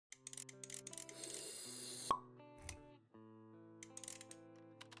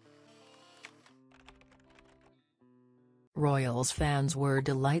Royals fans were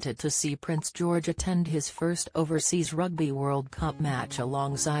delighted to see Prince George attend his first overseas Rugby World Cup match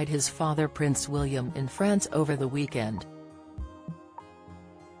alongside his father Prince William in France over the weekend.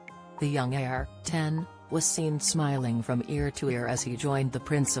 The young heir, 10, was seen smiling from ear to ear as he joined the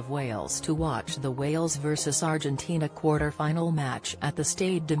Prince of Wales to watch the Wales vs Argentina quarter-final match at the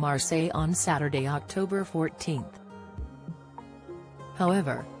Stade de Marseille on Saturday, October 14.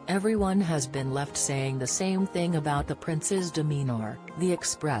 However, everyone has been left saying the same thing about the prince's demeanor, The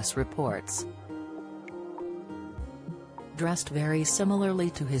Express reports. Dressed very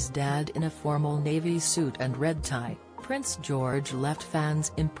similarly to his dad in a formal navy suit and red tie, Prince George left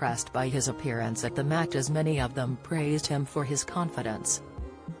fans impressed by his appearance at the match, as many of them praised him for his confidence.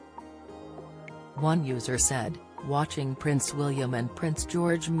 One user said, "Watching Prince William and Prince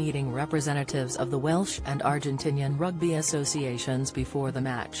George meeting representatives of the Welsh and Argentinian rugby associations before the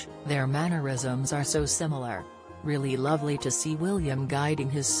match, their mannerisms are so similar. Really lovely to see William guiding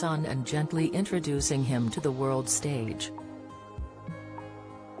his son and gently introducing him to the world stage."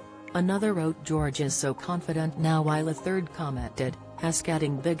 Another wrote, "George is so confident now," while a third commented, "Has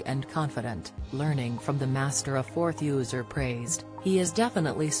getting big and confident, learning from the master." A fourth user praised, "He is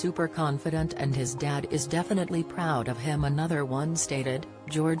definitely super confident and his dad is definitely proud of him." Another one stated,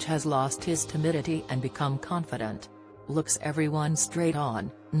 "George has lost his timidity and become confident. Looks everyone straight on,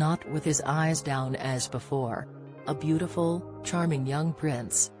 not with his eyes down as before. A beautiful, charming young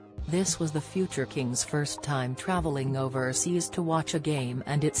prince." This was the future king's first time traveling overseas to watch a game,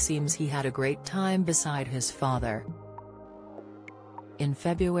 and it seems he had a great time beside his father. In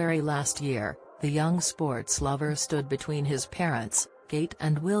February last year, the young sports lover stood between his parents, Kate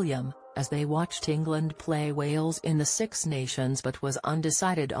and William, as they watched England play Wales in the Six Nations, but was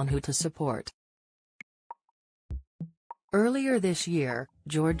undecided on who to support. Earlier this year,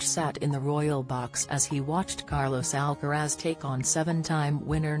 George sat in the royal box as he watched Carlos Alcaraz take on seven-time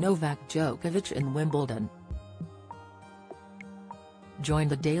winner Novak Djokovic in Wimbledon. Join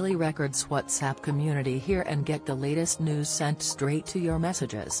the Daily Records WhatsApp community here and get the latest news sent straight to your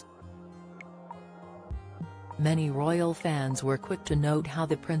messages. Many royal fans were quick to note how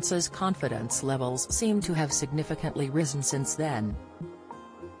the prince's confidence levels seem to have significantly risen since then.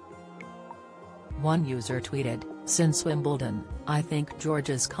 One user tweeted, "Since Wimbledon, I think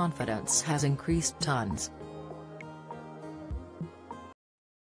George's confidence has increased tons."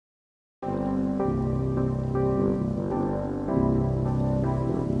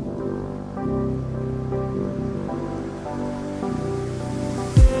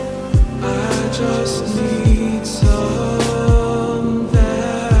 I just need some